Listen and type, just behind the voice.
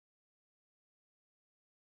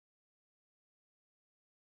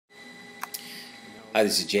Hi,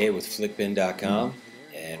 this is Jay with flickbin.com,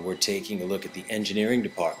 and we're taking a look at the engineering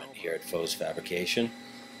department here at FOES Fabrication.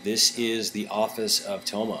 This is the office of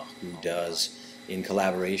Toma, who does, in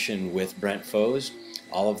collaboration with Brent FOES,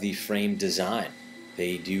 all of the frame design.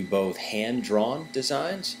 They do both hand-drawn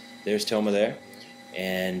designs, there's Toma there,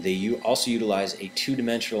 and they also utilize a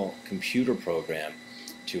two-dimensional computer program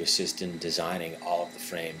to assist in designing all of the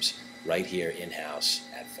frames right here in-house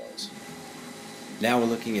at FOES. Now we're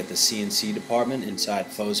looking at the CNC department inside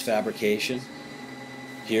FOES Fabrication.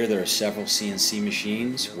 Here there are several CNC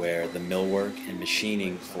machines where the millwork and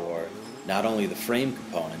machining for not only the frame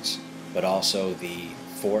components but also the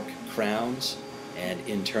fork crowns and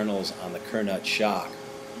internals on the kernut shock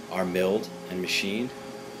are milled and machined.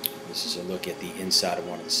 This is a look at the inside of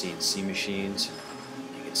one of the CNC machines.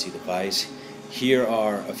 You can see the vise. Here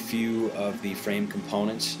are a few of the frame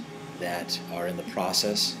components that are in the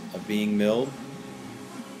process of being milled.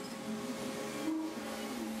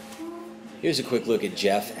 Here's a quick look at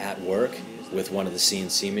Jeff at work with one of the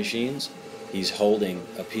CNC machines. He's holding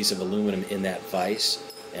a piece of aluminum in that vise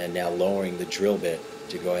and now lowering the drill bit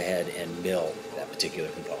to go ahead and mill that particular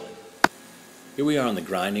component. Here we are in the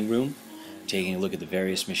grinding room, taking a look at the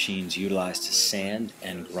various machines utilized to sand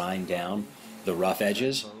and grind down the rough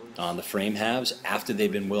edges on the frame halves after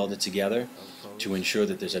they've been welded together to ensure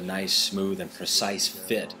that there's a nice, smooth, and precise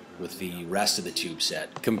fit with the rest of the tube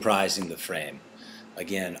set comprising the frame.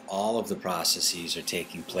 Again, all of the processes are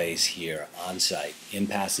taking place here on site in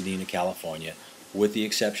Pasadena, California, with the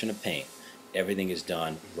exception of paint. Everything is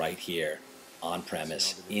done right here on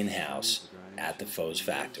premise, in-house, at the FOES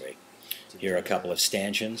factory. Here are a couple of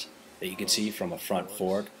stanchions that you can see from a front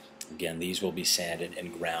fork. Again, these will be sanded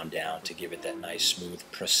and ground down to give it that nice, smooth,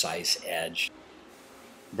 precise edge.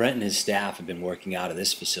 Brent and his staff have been working out of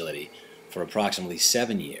this facility for approximately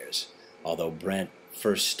 7 years, although Brent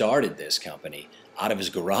first started this company out of his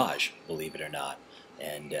garage, believe it or not,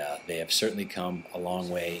 and they have certainly come a long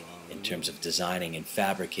way in terms of designing and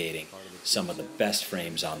fabricating some of the best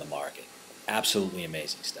frames on the market. Absolutely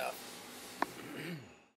amazing stuff.